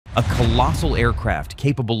a colossal aircraft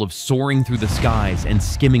capable of soaring through the skies and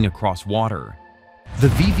skimming across water. The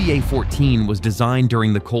VVA14 was designed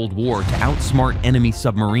during the Cold War to outsmart enemy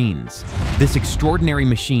submarines. This extraordinary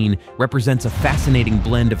machine represents a fascinating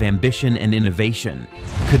blend of ambition and innovation.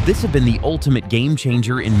 Could this have been the ultimate game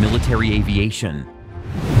changer in military aviation?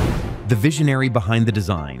 The visionary behind the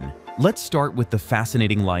design. Let's start with the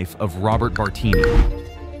fascinating life of Robert Bartini,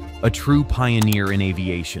 a true pioneer in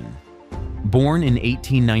aviation. Born in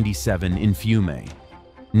 1897 in Fiume,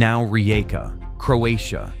 now Rijeka,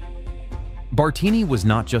 Croatia, Bartini was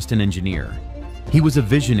not just an engineer. He was a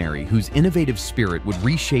visionary whose innovative spirit would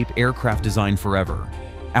reshape aircraft design forever.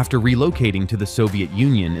 After relocating to the Soviet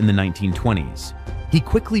Union in the 1920s, he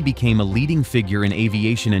quickly became a leading figure in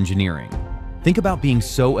aviation engineering. Think about being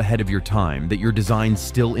so ahead of your time that your designs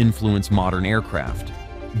still influence modern aircraft.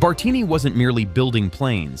 Bartini wasn't merely building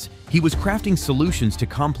planes, he was crafting solutions to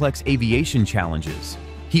complex aviation challenges.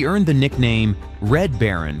 He earned the nickname Red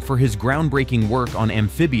Baron for his groundbreaking work on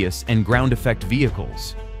amphibious and ground effect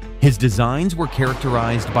vehicles. His designs were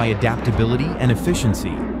characterized by adaptability and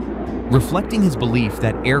efficiency, reflecting his belief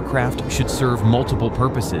that aircraft should serve multiple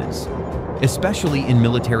purposes, especially in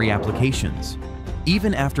military applications.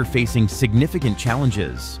 Even after facing significant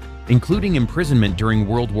challenges, including imprisonment during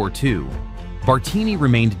World War II, Bartini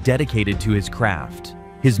remained dedicated to his craft.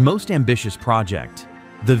 His most ambitious project,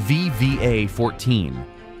 the VVA14,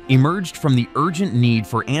 emerged from the urgent need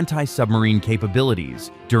for anti-submarine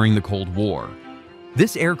capabilities during the Cold War.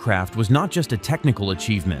 This aircraft was not just a technical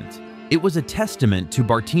achievement, it was a testament to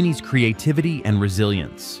Bartini's creativity and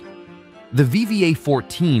resilience. The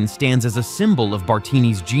VVA14 stands as a symbol of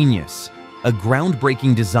Bartini's genius, a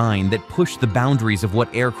groundbreaking design that pushed the boundaries of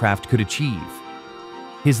what aircraft could achieve.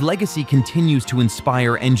 His legacy continues to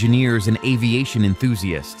inspire engineers and aviation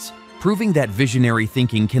enthusiasts, proving that visionary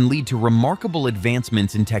thinking can lead to remarkable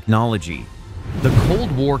advancements in technology. The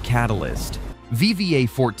Cold War catalyst.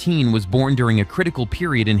 VVA14 was born during a critical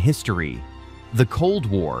period in history, the Cold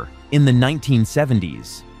War, in the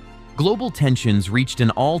 1970s. Global tensions reached an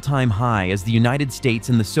all-time high as the United States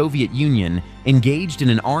and the Soviet Union engaged in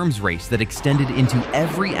an arms race that extended into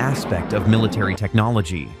every aspect of military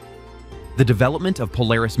technology. The development of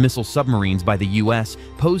Polaris missile submarines by the US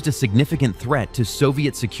posed a significant threat to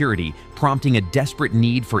Soviet security, prompting a desperate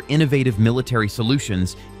need for innovative military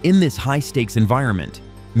solutions in this high-stakes environment.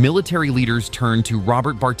 Military leaders turned to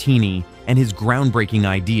Robert Bartini and his groundbreaking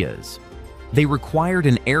ideas. They required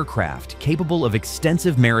an aircraft capable of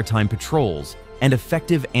extensive maritime patrols and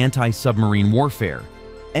effective anti-submarine warfare.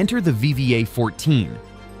 Enter the VVA-14,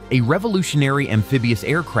 a revolutionary amphibious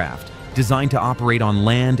aircraft designed to operate on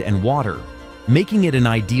land and water, making it an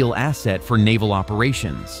ideal asset for naval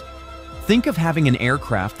operations. Think of having an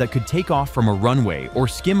aircraft that could take off from a runway or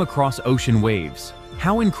skim across ocean waves.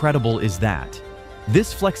 How incredible is that?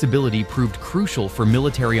 This flexibility proved crucial for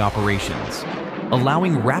military operations,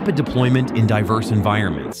 allowing rapid deployment in diverse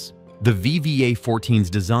environments. The VVA-14's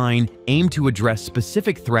design aimed to address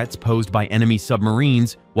specific threats posed by enemy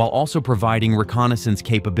submarines while also providing reconnaissance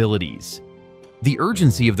capabilities. The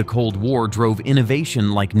urgency of the Cold War drove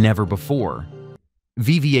innovation like never before.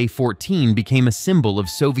 VVA-14 became a symbol of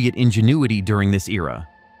Soviet ingenuity during this era,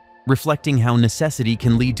 reflecting how necessity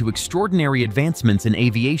can lead to extraordinary advancements in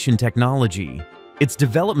aviation technology. Its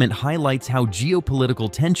development highlights how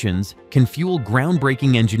geopolitical tensions can fuel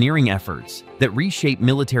groundbreaking engineering efforts that reshape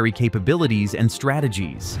military capabilities and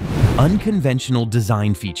strategies. Unconventional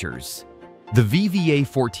design features. The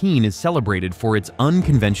VVA-14 is celebrated for its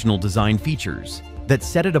unconventional design features that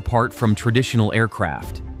set it apart from traditional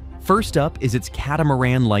aircraft. First up is its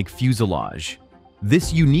catamaran-like fuselage.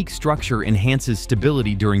 This unique structure enhances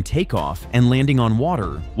stability during takeoff and landing on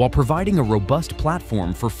water while providing a robust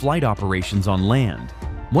platform for flight operations on land.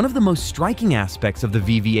 One of the most striking aspects of the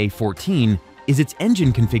VVA-14 is its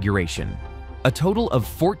engine configuration. A total of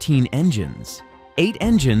 14 engines. 8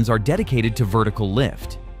 engines are dedicated to vertical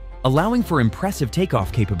lift, allowing for impressive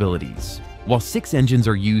takeoff capabilities, while 6 engines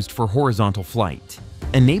are used for horizontal flight,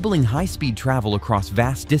 enabling high-speed travel across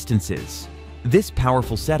vast distances. This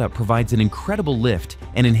powerful setup provides an incredible lift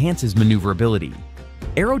and enhances maneuverability.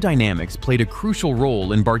 Aerodynamics played a crucial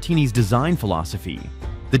role in Bartini's design philosophy.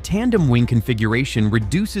 The tandem wing configuration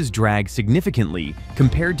reduces drag significantly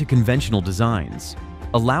compared to conventional designs,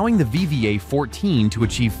 allowing the VVA-14 to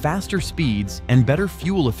achieve faster speeds and better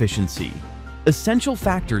fuel efficiency, essential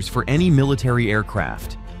factors for any military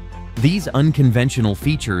aircraft. These unconventional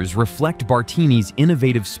features reflect Bartini's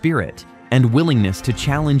innovative spirit and willingness to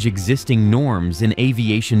challenge existing norms in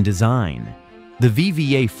aviation design. The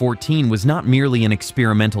VVA14 was not merely an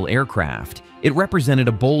experimental aircraft. It represented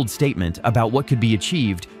a bold statement about what could be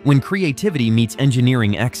achieved when creativity meets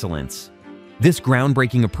engineering excellence. This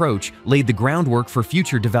groundbreaking approach laid the groundwork for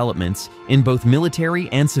future developments in both military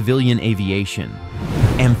and civilian aviation.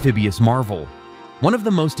 Amphibious Marvel. One of the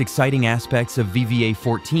most exciting aspects of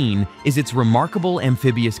VVA14 is its remarkable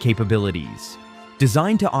amphibious capabilities.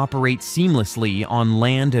 Designed to operate seamlessly on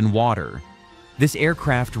land and water, this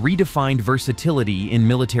aircraft redefined versatility in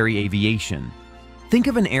military aviation. Think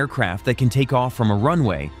of an aircraft that can take off from a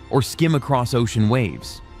runway or skim across ocean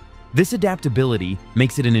waves. This adaptability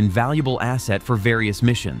makes it an invaluable asset for various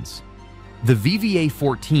missions. The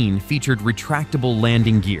VVA14 featured retractable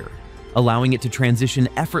landing gear, allowing it to transition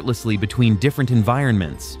effortlessly between different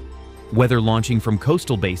environments, whether launching from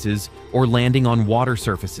coastal bases or landing on water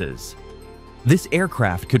surfaces. This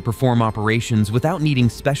aircraft could perform operations without needing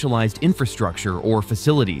specialized infrastructure or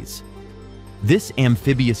facilities. This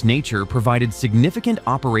amphibious nature provided significant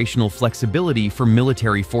operational flexibility for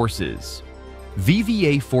military forces.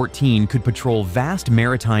 VVA14 could patrol vast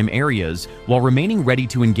maritime areas while remaining ready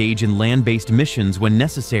to engage in land-based missions when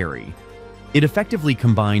necessary. It effectively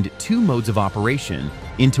combined two modes of operation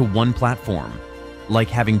into one platform, like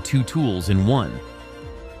having two tools in one.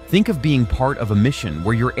 Think of being part of a mission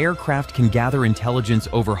where your aircraft can gather intelligence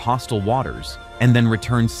over hostile waters and then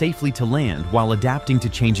return safely to land while adapting to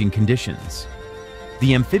changing conditions.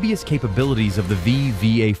 The amphibious capabilities of the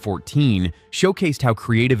VVA14 showcased how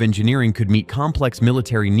creative engineering could meet complex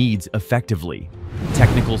military needs effectively.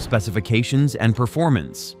 Technical specifications and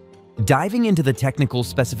performance. Diving into the technical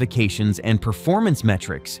specifications and performance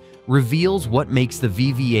metrics reveals what makes the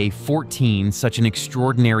VVA14 such an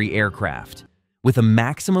extraordinary aircraft. With a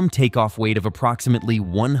maximum takeoff weight of approximately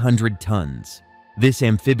 100 tons. This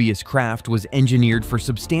amphibious craft was engineered for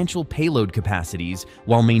substantial payload capacities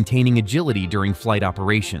while maintaining agility during flight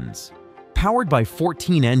operations. Powered by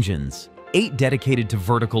 14 engines, 8 dedicated to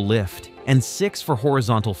vertical lift, and 6 for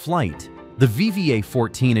horizontal flight, the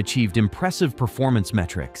VVA14 achieved impressive performance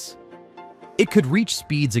metrics. It could reach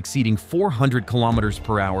speeds exceeding 400 kilometers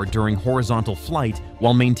per hour during horizontal flight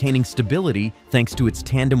while maintaining stability thanks to its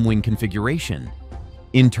tandem wing configuration.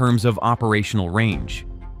 In terms of operational range,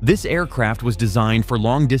 this aircraft was designed for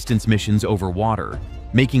long-distance missions over water,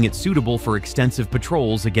 making it suitable for extensive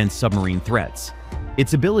patrols against submarine threats.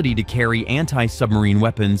 Its ability to carry anti-submarine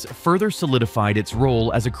weapons further solidified its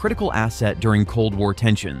role as a critical asset during Cold War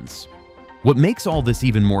tensions. What makes all this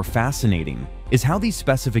even more fascinating is how these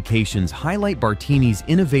specifications highlight Bartini's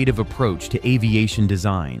innovative approach to aviation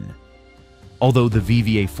design. Although the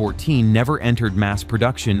VVA14 never entered mass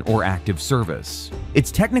production or active service, its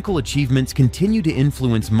technical achievements continue to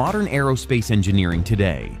influence modern aerospace engineering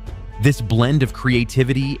today. This blend of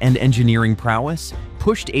creativity and engineering prowess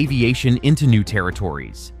pushed aviation into new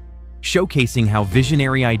territories, showcasing how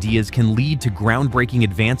visionary ideas can lead to groundbreaking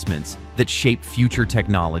advancements that shape future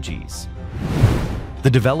technologies. The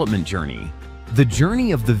development journey. The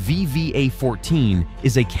journey of the VVA14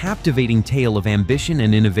 is a captivating tale of ambition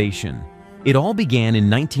and innovation. It all began in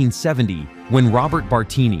 1970 when Robert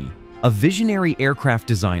Bartini, a visionary aircraft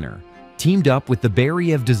designer, teamed up with the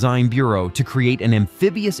Beriev Design Bureau to create an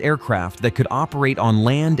amphibious aircraft that could operate on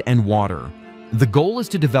land and water. The goal is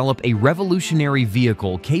to develop a revolutionary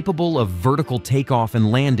vehicle capable of vertical takeoff and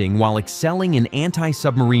landing while excelling in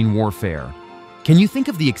anti-submarine warfare. Can you think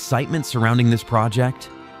of the excitement surrounding this project?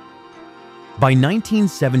 By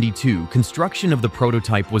 1972, construction of the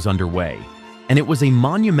prototype was underway, and it was a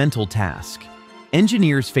monumental task.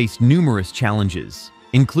 Engineers faced numerous challenges,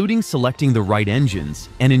 including selecting the right engines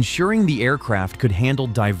and ensuring the aircraft could handle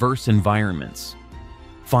diverse environments.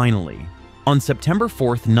 Finally, on September 4,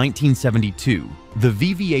 1972, the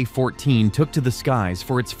VVA14 took to the skies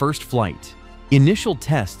for its first flight. Initial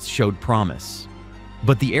tests showed promise,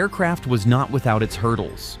 but the aircraft was not without its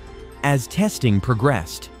hurdles. As testing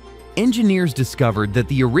progressed, engineers discovered that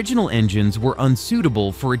the original engines were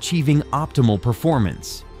unsuitable for achieving optimal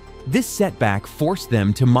performance. This setback forced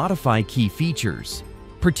them to modify key features,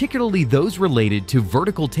 particularly those related to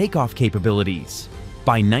vertical takeoff capabilities.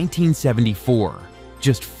 By 1974,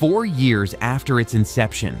 just 4 years after its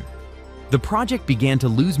inception, the project began to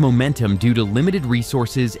lose momentum due to limited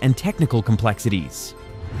resources and technical complexities.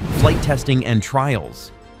 Flight testing and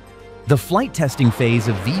trials. The flight testing phase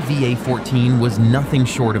of VVA14 was nothing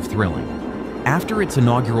short of thrilling. After its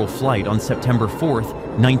inaugural flight on September 4,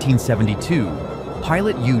 1972,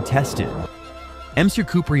 Pilot U tested. M.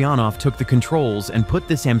 Kupriyanov took the controls and put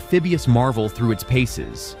this amphibious marvel through its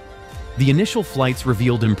paces. The initial flights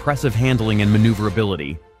revealed impressive handling and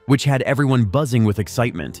maneuverability, which had everyone buzzing with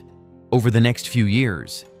excitement. Over the next few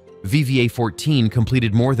years, VVA14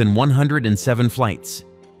 completed more than 107 flights,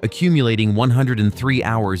 accumulating 103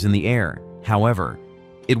 hours in the air. However,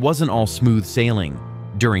 it wasn't all smooth sailing.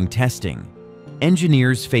 During testing,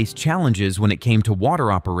 engineers faced challenges when it came to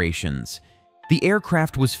water operations. The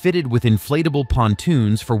aircraft was fitted with inflatable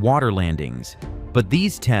pontoons for water landings, but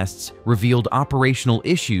these tests revealed operational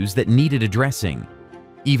issues that needed addressing.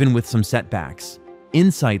 Even with some setbacks,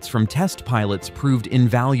 insights from test pilots proved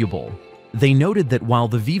invaluable. They noted that while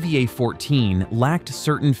the VVA14 lacked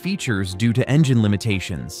certain features due to engine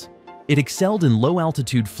limitations, it excelled in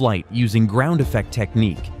low-altitude flight using ground effect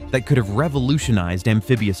technique that could have revolutionized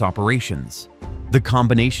amphibious operations. The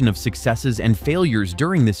combination of successes and failures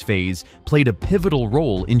during this phase played a pivotal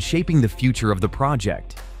role in shaping the future of the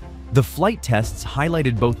project. The flight tests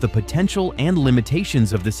highlighted both the potential and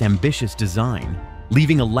limitations of this ambitious design,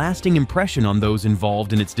 leaving a lasting impression on those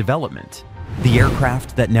involved in its development. The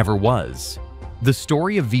aircraft that never was. The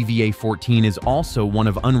story of VVA14 is also one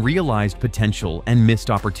of unrealized potential and missed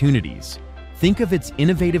opportunities. Think of its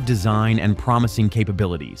innovative design and promising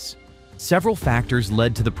capabilities. Several factors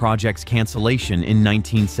led to the project's cancellation in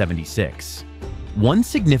 1976. One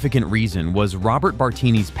significant reason was Robert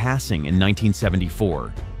Bartini's passing in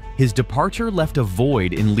 1974. His departure left a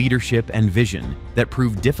void in leadership and vision that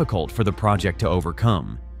proved difficult for the project to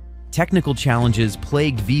overcome. Technical challenges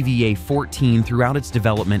plagued VVA14 throughout its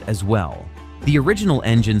development as well. The original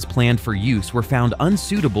engines planned for use were found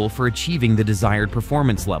unsuitable for achieving the desired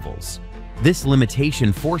performance levels. This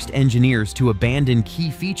limitation forced engineers to abandon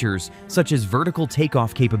key features such as vertical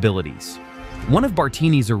takeoff capabilities. One of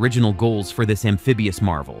Bartini's original goals for this amphibious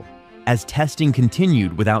marvel. As testing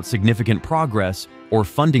continued without significant progress or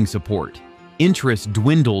funding support, interest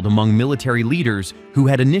dwindled among military leaders who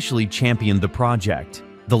had initially championed the project.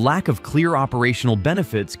 The lack of clear operational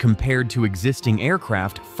benefits compared to existing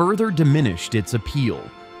aircraft further diminished its appeal.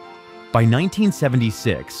 By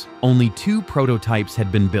 1976, only 2 prototypes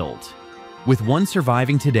had been built, with one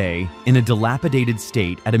surviving today in a dilapidated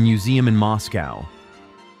state at a museum in Moscow.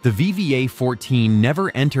 The VVA14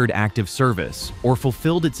 never entered active service or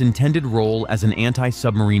fulfilled its intended role as an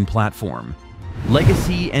anti-submarine platform.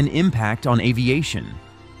 Legacy and impact on aviation.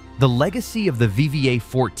 The legacy of the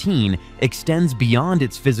VVA14 extends beyond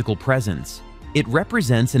its physical presence. It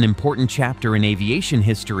represents an important chapter in aviation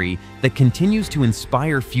history that continues to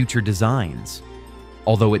inspire future designs.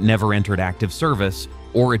 Although it never entered active service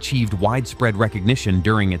or achieved widespread recognition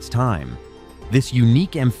during its time, this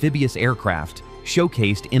unique amphibious aircraft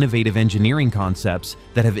showcased innovative engineering concepts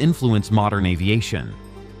that have influenced modern aviation.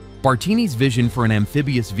 Bartini's vision for an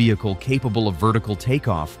amphibious vehicle capable of vertical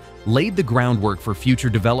takeoff laid the groundwork for future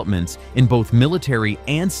developments in both military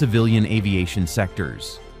and civilian aviation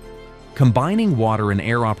sectors. Combining water and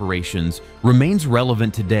air operations remains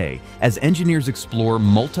relevant today as engineers explore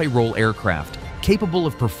multi-role aircraft capable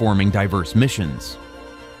of performing diverse missions.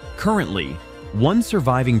 Currently, one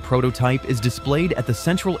surviving prototype is displayed at the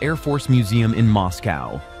Central Air Force Museum in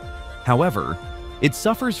Moscow. However, it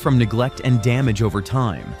suffers from neglect and damage over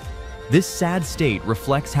time. This sad state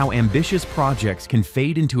reflects how ambitious projects can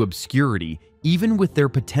fade into obscurity even with their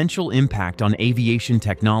potential impact on aviation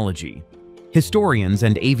technology. Historians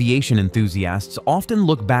and aviation enthusiasts often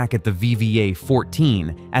look back at the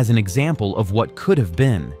VVA14 as an example of what could have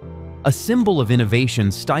been. A symbol of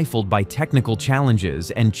innovation stifled by technical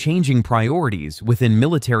challenges and changing priorities within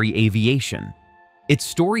military aviation. Its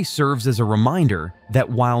story serves as a reminder that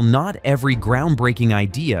while not every groundbreaking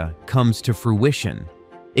idea comes to fruition,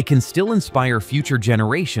 it can still inspire future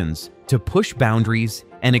generations to push boundaries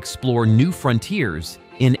and explore new frontiers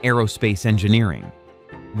in aerospace engineering.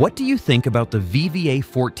 What do you think about the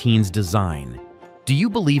VVA14's design? Do you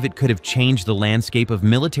believe it could have changed the landscape of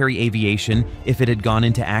military aviation if it had gone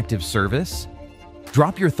into active service?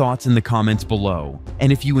 Drop your thoughts in the comments below,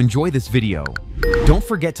 and if you enjoy this video, don't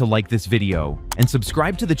forget to like this video and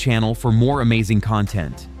subscribe to the channel for more amazing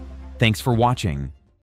content. Thanks for watching.